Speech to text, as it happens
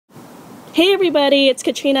Hey everybody, it's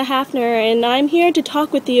Katrina Haffner, and I'm here to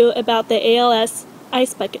talk with you about the ALS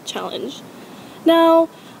Ice Bucket Challenge. Now,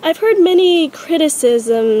 I've heard many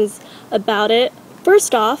criticisms about it.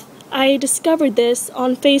 First off, I discovered this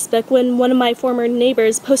on Facebook when one of my former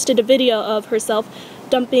neighbors posted a video of herself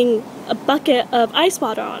dumping a bucket of ice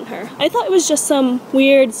water on her. I thought it was just some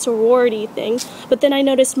weird sorority thing, but then I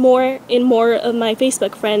noticed more and more of my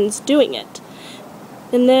Facebook friends doing it.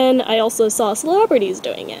 And then I also saw celebrities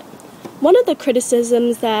doing it. One of the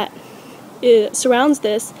criticisms that surrounds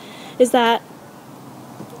this is that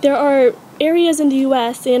there are areas in the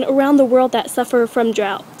US and around the world that suffer from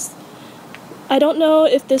droughts. I don't know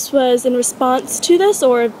if this was in response to this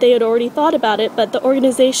or if they had already thought about it, but the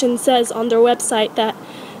organization says on their website that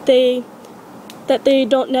they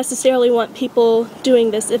don't necessarily want people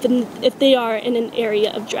doing this if they are in an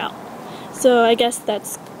area of drought. So I guess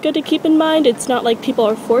that's good to keep in mind. It's not like people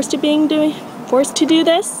are forced to do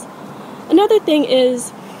this. Another thing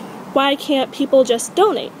is, why can't people just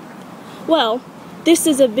donate? Well, this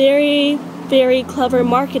is a very, very clever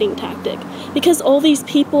marketing tactic. Because all these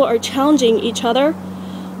people are challenging each other,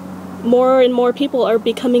 more and more people are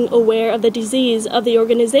becoming aware of the disease of the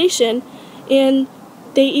organization, and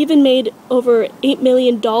they even made over $8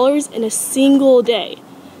 million in a single day.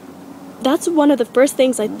 That's one of the first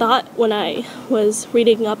things I thought when I was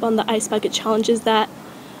reading up on the Ice Bucket Challenge, is that,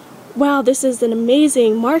 wow, this is an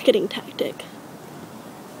amazing marketing tactic.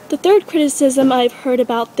 The third criticism I've heard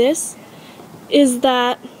about this is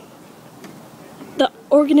that the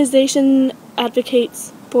organization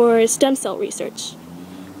advocates for stem cell research.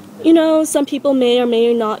 You know, some people may or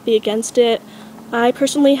may not be against it. I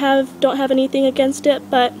personally don't have anything against it,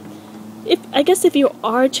 but I guess if you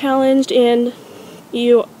are challenged and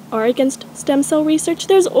you are against stem cell research,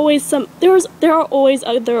 there are always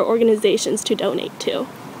other organizations to donate to.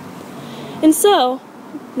 And so,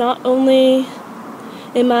 not only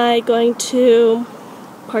am I going to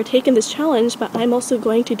partake in this challenge, but I'm also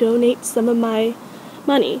going to donate some of my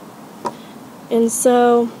money. And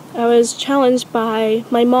so, I was challenged by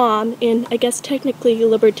my mom, and I guess technically a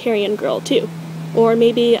libertarian girl too. Or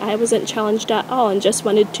maybe I wasn't challenged at all and just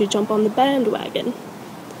wanted to jump on the bandwagon.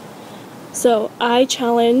 So, I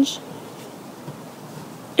challenge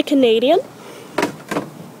a Canadian,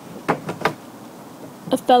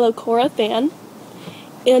 a fellow Cora fan,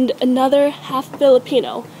 and another half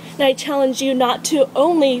Filipino. And I challenge you not to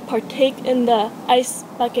only partake in the Ice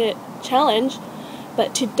Bucket Challenge,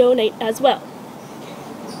 but to donate as well.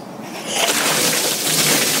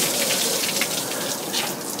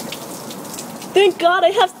 Thank God I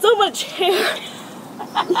have so much hair!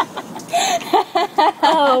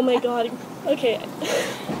 Oh my God. Okay.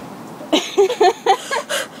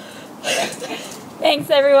 Thanks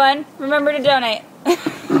everyone. Remember to donate.